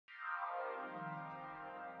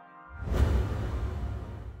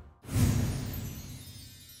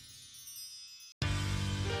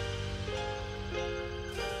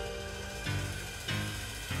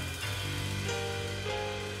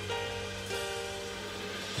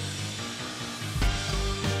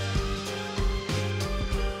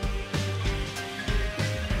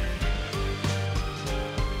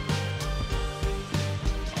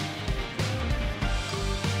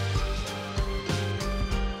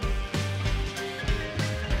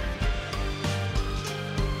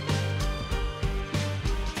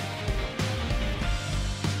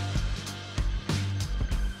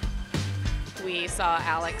saw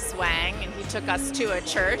Alex Wang, and he took us to a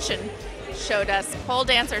church and showed us pole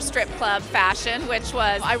dancer strip club fashion, which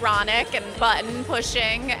was ironic and button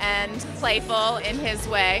pushing and playful in his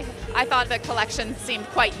way. I thought the collection seemed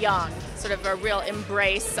quite young, sort of a real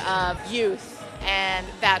embrace of youth, and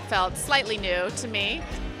that felt slightly new to me.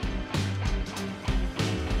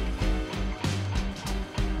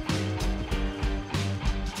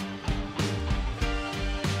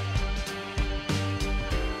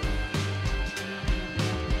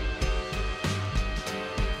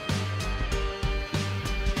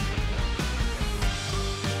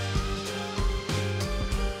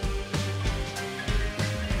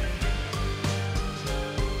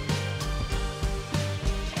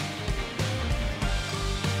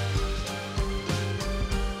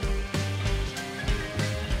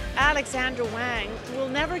 Alexander Wang will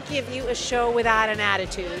never give you a show without an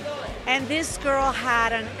attitude. And this girl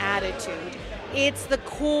had an attitude. It's the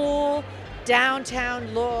cool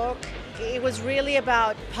downtown look. It was really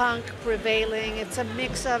about punk prevailing. It's a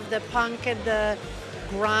mix of the punk and the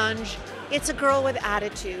grunge. It's a girl with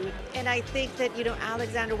attitude. And I think that,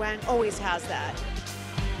 Alexander Wang always has that.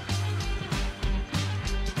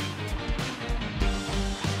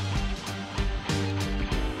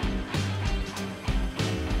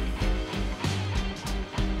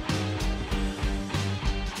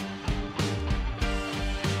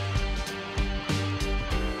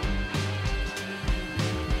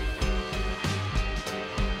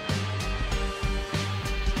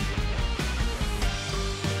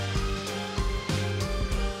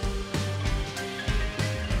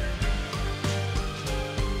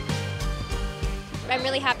 I'm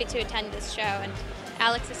really happy to attend this show, and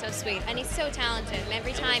Alex is so sweet, and he's so talented, and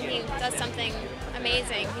every time he does something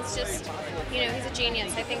amazing, he's just, he's a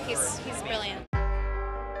genius. I think he's brilliant.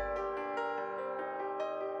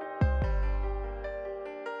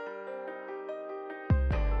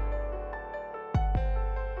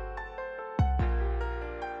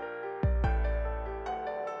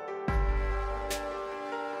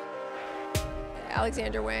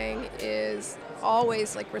 Alexander Wang is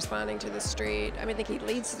always responding to the street. I think he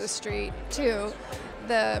leads the street too.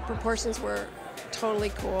 The proportions were totally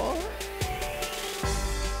cool.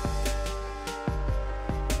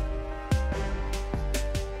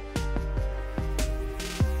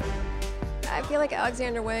 I feel like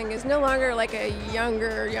Alexander Wang is no longer a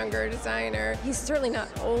younger designer. He's certainly not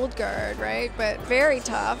old guard, right? But very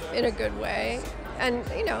tough in a good way. And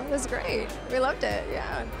it was great. We loved it,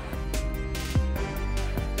 yeah.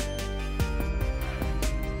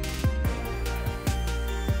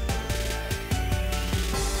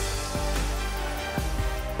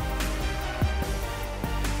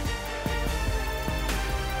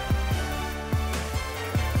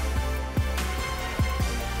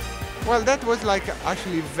 Well, that was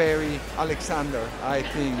actually very Alexander, I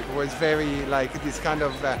think. It was very this kind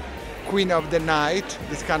of queen of the night,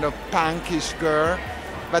 this kind of punkish girl,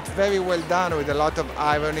 but very well done with a lot of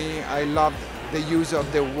irony. I loved the use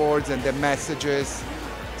of the words and the messages.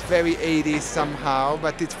 It's very 80s somehow,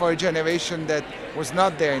 but it's for a generation that was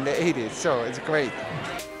not there in the 80s, so it's great.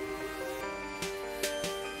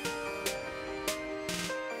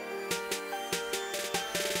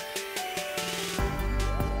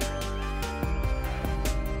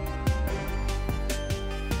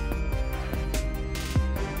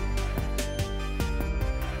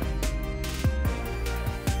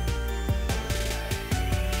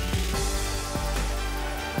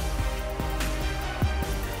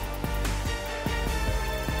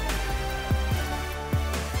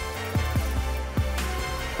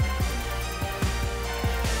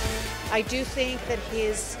 I do think that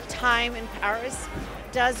his time in Paris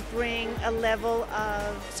does bring a level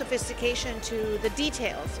of sophistication to the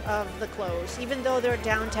details of the clothes. Even though they're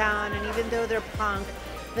downtown and even though they're punk,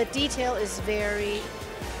 the detail is very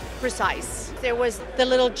precise. There was the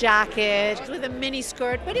little jacket with a mini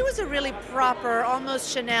skirt, but it was a really proper,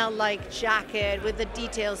 almost Chanel-like jacket with the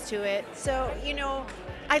details to it. So,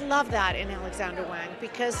 I love that in Alexander Wang,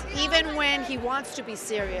 because even when he wants to be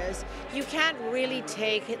serious, you can't really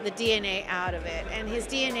take the DNA out of it. And his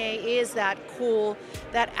DNA is that cool,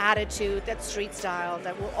 that attitude, that street style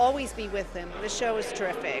that will always be with him. The show is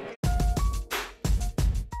terrific.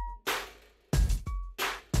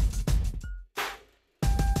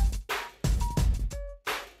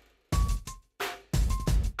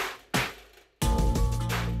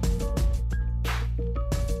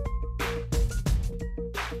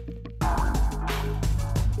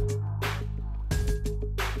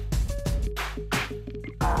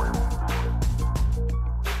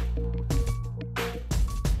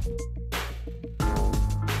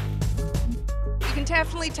 You can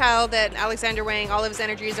definitely tell that Alexander Wang, all of his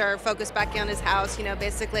energies are focused back on his house. You know,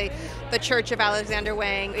 basically the Church of Alexander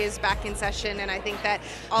Wang is back in session, and I think that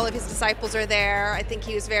all of his disciples are there. I think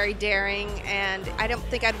he was very daring, and I don't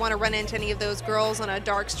think I'd want to run into any of those girls on a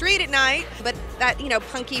dark street at night, but that, you know,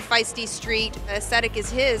 punky, feisty street aesthetic is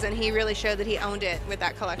his, and he really showed that he owned it with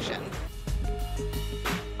that collection.